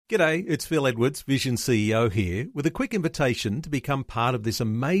G'day, it's Phil Edwards, Vision CEO here, with a quick invitation to become part of this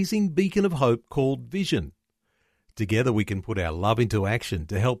amazing beacon of hope called Vision. Together we can put our love into action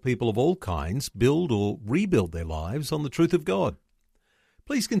to help people of all kinds build or rebuild their lives on the truth of God.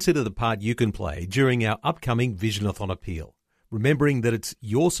 Please consider the part you can play during our upcoming Visionathon appeal, remembering that it's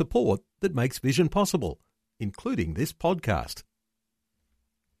your support that makes Vision possible, including this podcast.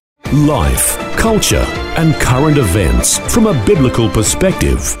 Life, culture and current events from a biblical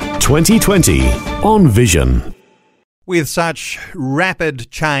perspective. 2020 on Vision. With such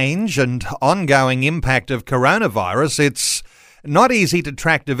rapid change and ongoing impact of coronavirus, it's not easy to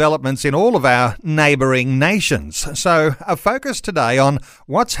track developments in all of our neighbouring nations. So a focus today on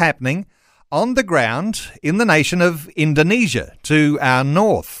what's happening on the ground in the nation of Indonesia to our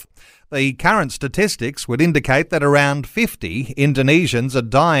north. The current statistics would indicate that around 50 Indonesians are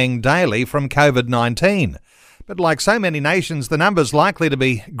dying daily from COVID-19. But like so many nations, the number's likely to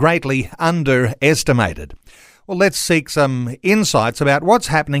be greatly underestimated. Well, let's seek some insights about what's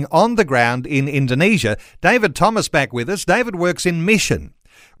happening on the ground in Indonesia. David Thomas back with us. David works in Mission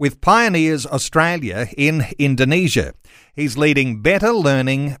with Pioneers Australia in Indonesia. He's leading Better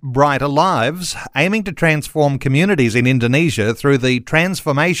Learning, Brighter Lives, aiming to transform communities in Indonesia through the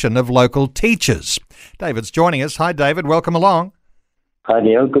transformation of local teachers. David's joining us. Hi, David. Welcome along. Hi,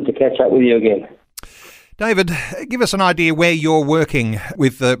 Neil. Good to catch up with you again. David, give us an idea where you're working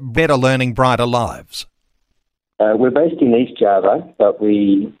with the Better Learning, Brighter Lives. We're based in East Java, but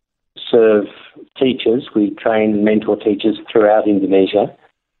we serve teachers. We train and mentor teachers throughout Indonesia.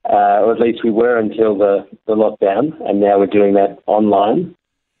 Or at least we were until the lockdown, and now we're doing that online.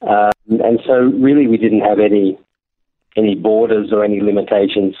 And so really we didn't have any borders or any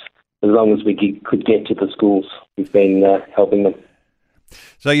limitations as long as we could get to the schools. We've been helping them.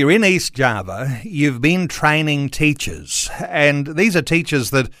 So you're in East Java, you've been training teachers, and these are teachers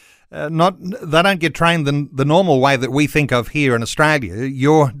that they don't get trained the normal way that we think of here in Australia.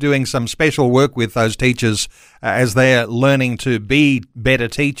 You're doing some special work with those teachers as they're learning to be better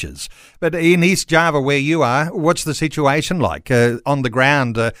teachers. But in East Java, where you are, what's the situation like on the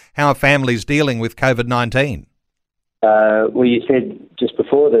ground? How are families dealing with COVID-19? Well, you said just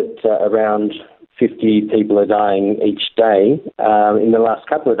before that around 50 people are dying each day. In the last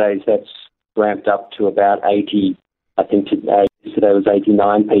couple of days, that's ramped up to about 80. I think today was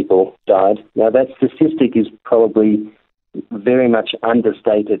 89 people died. Now, that statistic is probably very much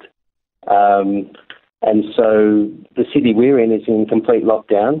understated. And so the city we're in is in complete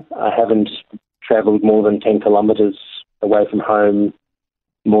lockdown. I haven't travelled more than 10 kilometres away from home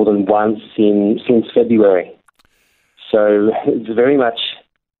more than once since February. So it's very much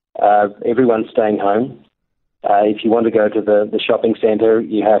everyone's staying home. If you want to go to the shopping centre,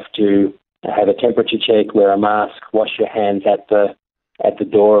 you have to have a temperature check, wear a mask, wash your hands at the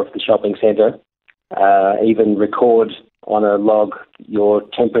door of the shopping centre, even record on a log your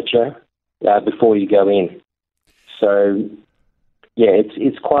temperature before you go in. So, yeah,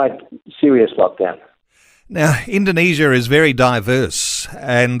 it's quite serious lockdown. Now, Indonesia is very diverse,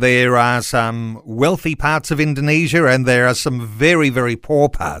 and there are some wealthy parts of Indonesia and there are some very, very poor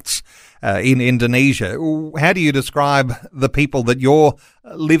parts in Indonesia. How do you describe the people that you're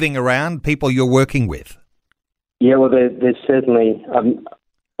living around, people you're working with? Yeah, well, there's certainly, I'm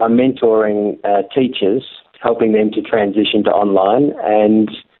mentoring teachers, helping them to transition to online. And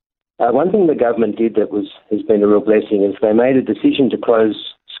one thing the government did that has been a real blessing is they made a decision to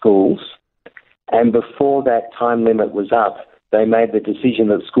close schools. And before that time limit was up, they made the decision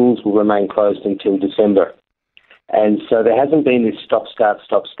that schools will remain closed until December. And so there hasn't been this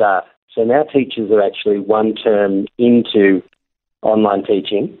stop-start. So now teachers are actually one term into online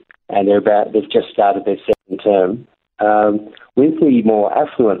teaching, and they've just started their second term. With the more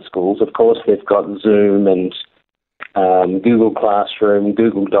affluent schools, of course, they've got Zoom and Google Classroom,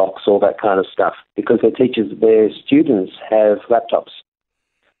 Google Docs, all that kind of stuff, because their students have laptops.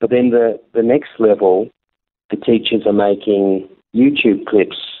 But then the next level, the teachers are making YouTube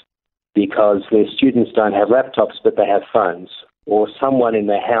clips because their students don't have laptops, but they have phones, or someone in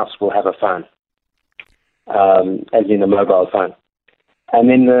their house will have a phone, as in a mobile phone.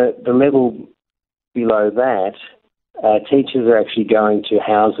 And then the level below that, teachers are actually going to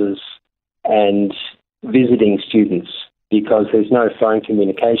houses and visiting students because there's no phone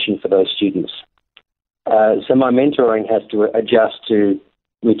communication for those students. So my mentoring has to adjust to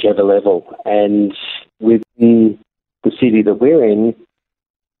whichever level. And within the city that we're in,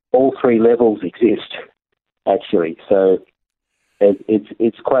 all three levels exist, actually. So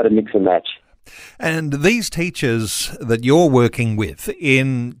it's quite a mix and match. And these teachers that you're working with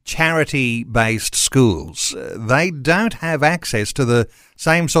in charity-based schools, they don't have access to the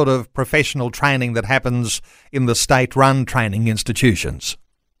same sort of professional training that happens in the state-run training institutions.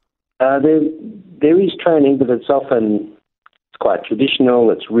 There is training, but it's quite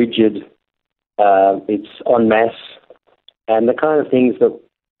traditional, it's rigid, it's en masse, and the kind of things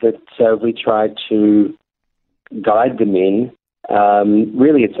that we try to guide them in,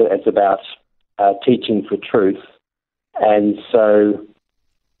 really it's about teaching for truth, and so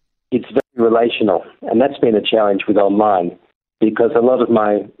it's very relational, and that's been a challenge with online, because a lot of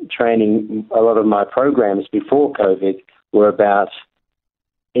my training, a lot of my programs before COVID were about,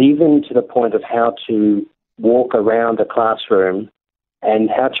 even to the point of how to walk around a classroom and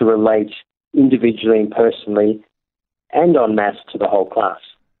how to relate individually and personally and en masse to the whole class,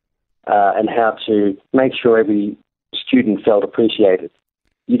 and how to make sure every student felt appreciated.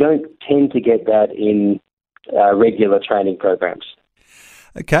 You don't tend to get that in regular training programs.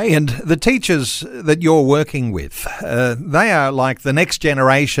 Okay, and the teachers that you're working with, they are like the next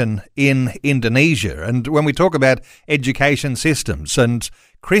generation in Indonesia. And when we talk about education systems and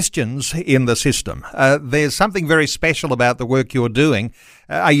Christians in the system, there's something very special about the work you're doing.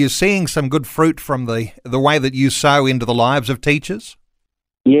 Are you seeing some good fruit from the way that you sow into the lives of teachers?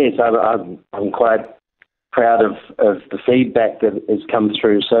 Yes, I'm quite proud of the feedback that has come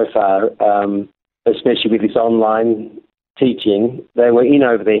through so far, especially with this online teaching. They were in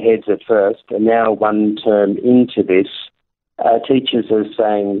over their heads at first, and now one term into this, teachers are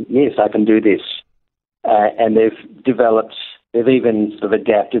saying, yes, I can do this. And they've even sort of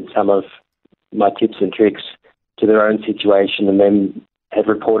adapted some of my tips and tricks to their own situation, and then have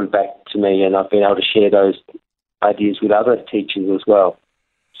reported back to me, and I've been able to share those ideas with other teachers as well.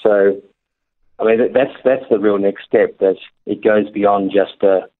 So, I mean, that's the real next step, that it goes beyond just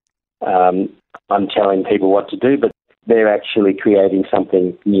I'm telling people what to do, but they're actually creating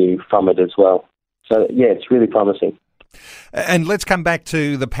something new from it as well. So, yeah, it's really promising. And let's come back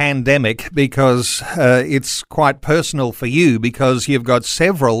to the pandemic, because it's quite personal for you, because you've got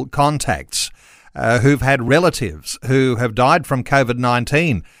several contacts who've had relatives who have died from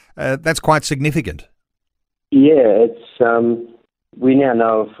COVID-19. That's quite significant. Yeah, it's we now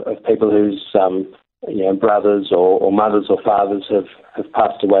know of people whose brothers or mothers or fathers have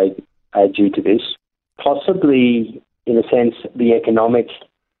passed away due to this. Possibly, in a sense, the economic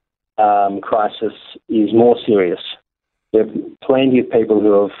crisis is more serious. There are plenty of people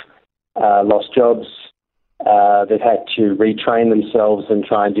who have lost jobs. They've had to retrain themselves and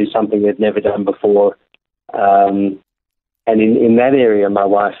try and do something they've never done before. And in that area, my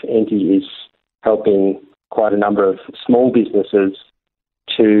wife, Enti, is helping quite a number of small businesses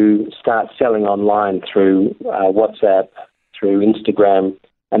to start selling online through WhatsApp, through Instagram,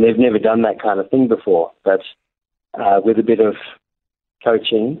 and they've never done that kind of thing before. But with a bit of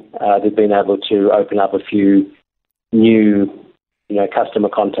coaching, they've been able to open up a few new, customer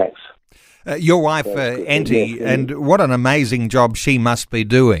contacts. Your wife, Enti, and what an amazing job she must be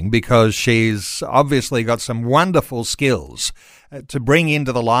doing, because she's obviously got some wonderful skills to bring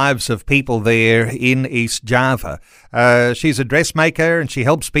into the lives of people there in East Java. She's a dressmaker, and she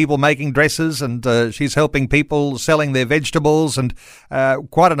helps people making dresses, and she's helping people selling their vegetables, and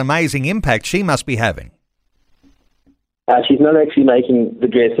quite an amazing impact she must be having. She's not actually making the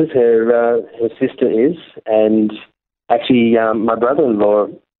dresses. Her sister is, and actually my brother-in-law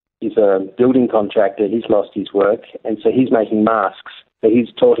is a building contractor. He's lost his work, and so he's making masks. So he's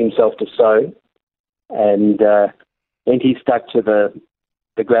taught himself to sew, and he's stuck to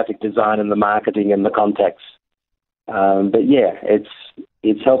the graphic design and the marketing and the contacts. But yeah,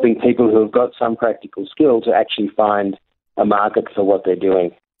 it's helping people who have got some practical skill to actually find a market for what they're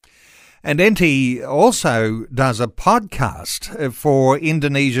doing. And Enti also does a podcast for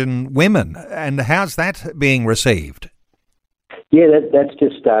Indonesian women. And how's that being received? Yeah, that's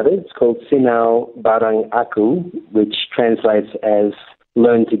just started. It's called Sinau Barang Aku, which translates as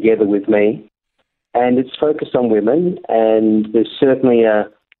Learn Together with Me. And it's focused on women, and there's certainly a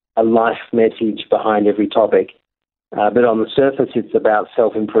life message behind every topic. But on the surface, it's about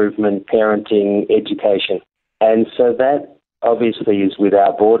self-improvement, parenting, education. And so that obviously is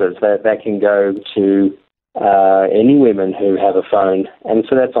without borders. That can go to any women who have a phone. And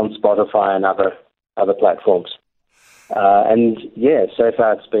so that's on Spotify and other platforms. And yeah, so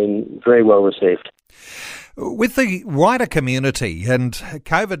far it's been very well received. With the wider community and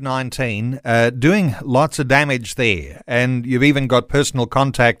COVID-19 doing lots of damage there, and you've even got personal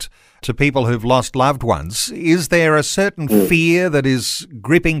contact to people who've lost loved ones, is there a certain fear that is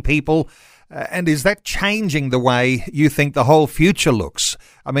gripping people And is that changing the way you think the whole future looks?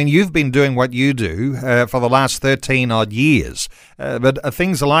 I mean, you've been doing what you do for the last 13 odd years, but are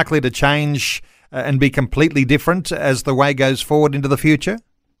things likely to change and be completely different as the way goes forward into the future?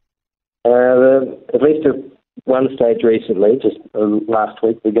 At least at one stage recently, just last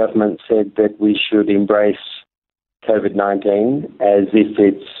week, the government said that we should embrace COVID-19 as if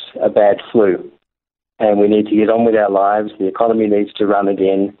it's a bad flu. And we need to get on with our lives, the economy needs to run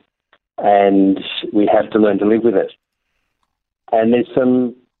again, and we have to learn to live with it. And there's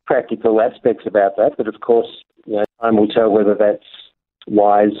some practical aspects about that, but of course, time will tell whether that's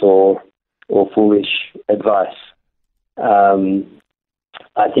wise or foolish advice.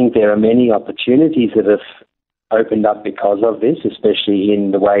 I think there are many opportunities that have opened up because of this, especially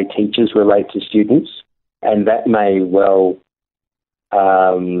in the way teachers relate to students, and that may well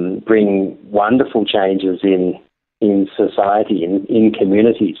bring wonderful changes in society, in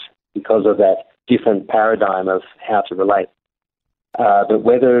communities, because of that different paradigm of how to relate. But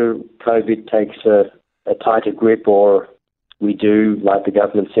whether COVID takes a tighter grip or we do, like the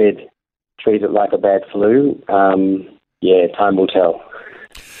government said, treat it like a bad flu, time will tell.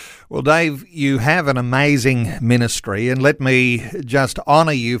 Well, Dave, you have an amazing ministry, and let me just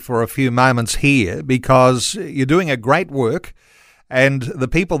honour you for a few moments here, because you're doing a great work, and the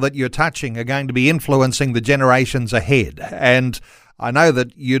people that you're touching are going to be influencing the generations ahead. And I know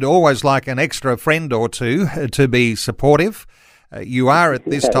that you'd always like an extra friend or two to be supportive. You are at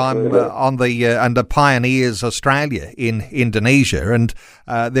this time under Pioneers Australia in Indonesia, and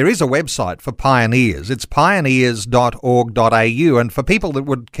there is a website for Pioneers. It's pioneers.org.au, and for people that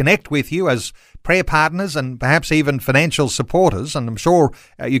would connect with you as prayer partners and perhaps even financial supporters, and I'm sure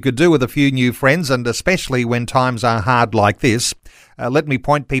you could do with a few new friends, and especially when times are hard like this, let me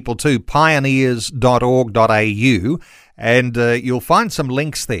point people to pioneers.org.au, and you'll find some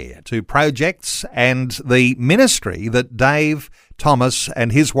links there to projects and the ministry that Dave Thomas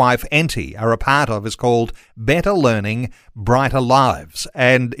and his wife Enty are a part of. Is called Better Learning, Brighter Lives,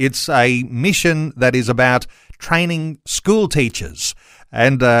 and it's a mission that is about training school teachers,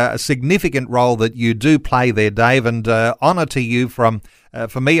 and a significant role that you do play there, Dave, and honour to you from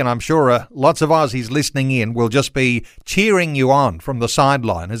me, and I'm sure lots of Aussies listening in will just be cheering you on from the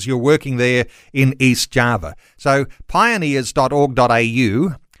sideline as you're working there in East Java. So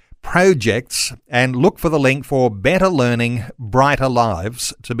pioneers.org.au, projects, and look for the link for Better Learning, Brighter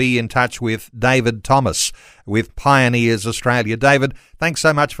Lives to be in touch with David Thomas with Pioneers Australia. David, thanks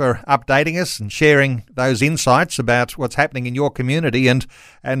so much for updating us and sharing those insights about what's happening in your community and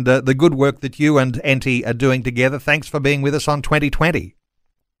the good work that you and Enty are doing together. Thanks for being with us on 2020.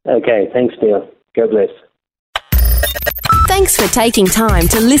 Okay, thanks, Neil. God bless. Thanks for taking time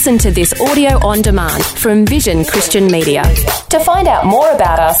to listen to this audio on demand from Vision Christian Media. To find out more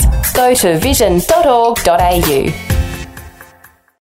about us, go to vision.org.au.